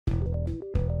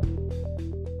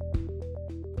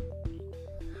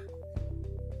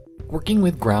Working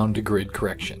with ground-to-grid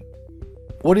correction.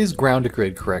 What is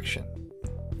ground-to-grid correction?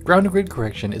 Ground-to-grid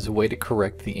correction is a way to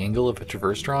correct the angle of a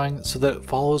traverse drawing so that it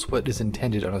follows what is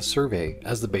intended on a survey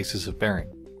as the basis of bearing.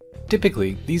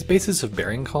 Typically, these basis of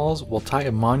bearing calls will tie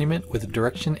a monument with a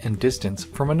direction and distance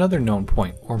from another known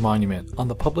point or monument on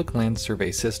the public land survey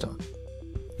system.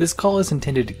 This call is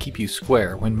intended to keep you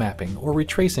square when mapping or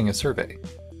retracing a survey.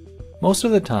 Most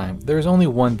of the time, there is only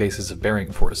one basis of bearing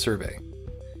for a survey.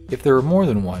 If there are more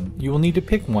than one, you will need to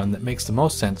pick one that makes the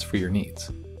most sense for your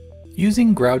needs.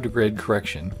 Using ground-to-grid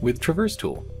correction with Traverse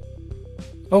Tool.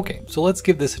 Okay, so let's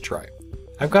give this a try.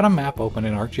 I've got a map open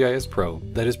in ArcGIS Pro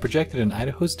that is projected in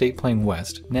Idaho State Plane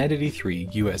West, Nat 83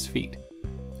 US feet.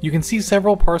 You can see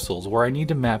several parcels where I need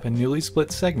to map a newly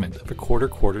split segment of a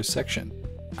quarter section.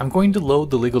 I'm going to load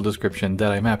the legal description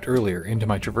that I mapped earlier into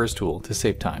my Traverse Tool to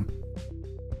save time.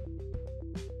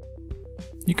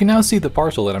 You can now see the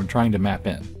parcel that I'm trying to map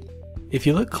in. If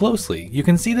you look closely, you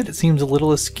can see that it seems a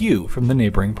little askew from the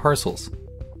neighboring parcels.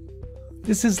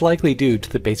 This is likely due to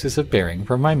the basis of bearing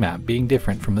from my map being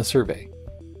different from the survey.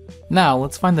 Now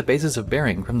let's find the basis of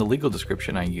bearing from the legal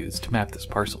description I used to map this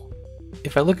parcel.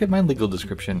 If I look at my legal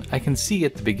description, I can see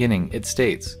at the beginning it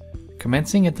states,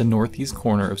 commencing at the northeast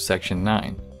corner of section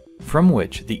 9, from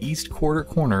which the east quarter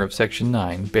corner of section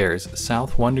 9 bears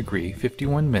south 1 degree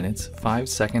 51 minutes 5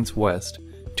 seconds west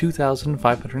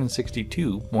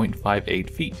 2,562.58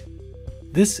 feet.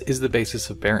 This is the basis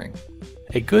of bearing.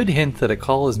 A good hint that a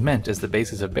call is meant as the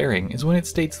basis of bearing is when it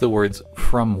states the words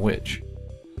from which.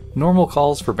 Normal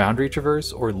calls for boundary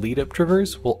traverse or lead-up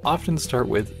traverse will often start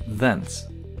with thence.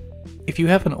 If you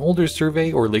have an older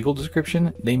survey or legal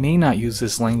description, they may not use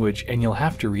this language and you'll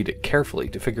have to read it carefully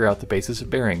to figure out the basis of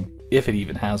bearing, if it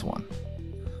even has one.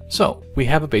 So, we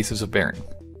have a basis of bearing.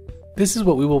 This is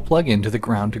what we will plug into the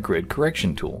ground-to-grid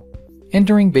correction tool.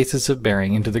 Entering basis of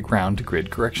bearing into the ground-to-grid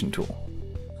correction tool.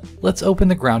 Let's open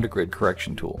the ground-to-grid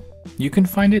correction tool. You can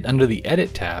find it under the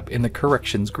Edit tab in the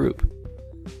Corrections group.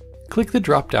 Click the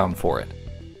drop-down for it.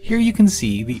 Here you can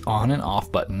see the on and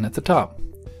off button at the top.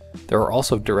 There are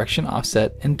also direction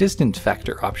offset and distance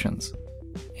factor options.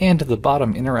 And at the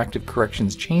bottom interactive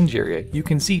corrections change area, you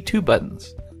can see two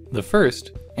buttons. The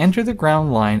first, enter the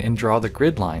ground line and draw the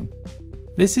grid line.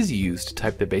 This is used to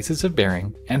type the basis of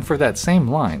bearing, and for that same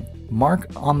line, mark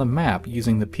on the map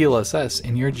using the PLSS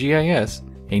in your GIS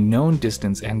a known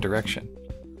distance and direction.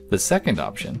 The second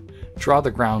option, draw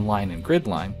the ground line and grid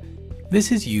line.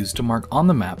 This is used to mark on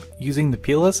the map using the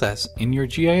PLSS in your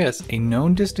GIS a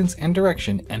known distance and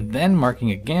direction, and then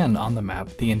marking again on the map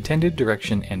the intended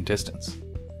direction and distance.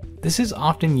 This is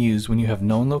often used when you have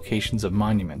known locations of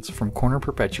monuments from corner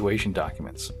perpetuation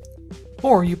documents.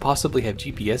 Or you possibly have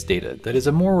GPS data that is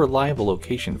a more reliable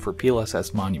location for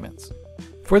PLSS monuments.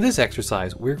 For this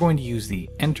exercise, we're going to use the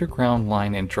Enter Ground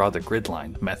Line and Draw the Grid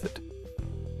Line method.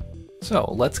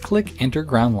 So let's click Enter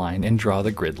Ground Line and Draw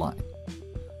the Grid Line.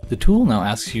 The tool now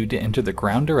asks you to enter the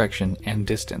ground direction and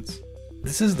distance.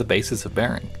 This is the basis of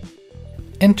bearing.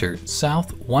 Enter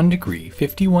south 1 degree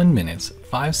 51 minutes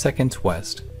 5 seconds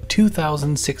west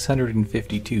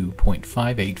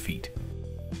 2,652.58 feet.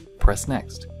 Press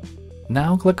Next.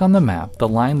 Now click on the map the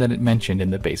line that it mentioned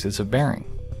in the basis of bearing,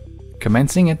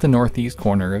 commencing at the northeast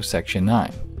corner of section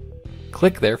 9.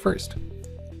 Click there first.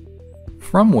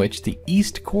 From which the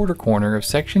east quarter corner of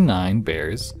section 9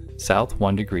 bears south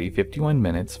 1 degree 51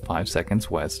 minutes 5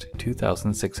 seconds west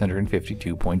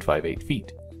 2,652.58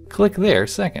 feet. Click there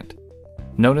second.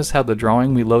 Notice how the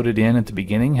drawing we loaded in at the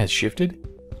beginning has shifted?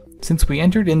 Since we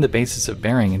entered in the basis of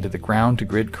bearing into the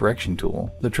ground-to-grid correction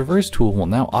tool, the Traverse tool will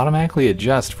now automatically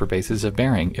adjust for basis of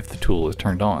bearing if the tool is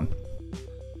turned on.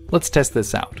 Let's test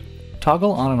this out.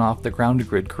 Toggle on and off the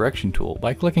ground-to-grid correction tool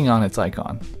by clicking on its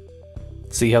icon.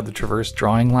 See how the Traverse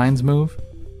drawing lines move?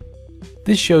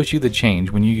 This shows you the change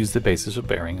when you use the basis of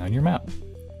bearing on your map.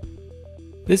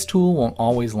 This tool won't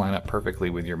always line up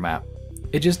perfectly with your map.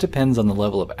 It just depends on the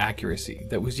level of accuracy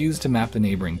that was used to map the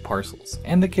neighboring parcels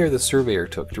and the care the surveyor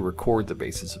took to record the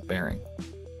basis of bearing.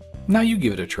 Now you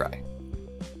give it a try.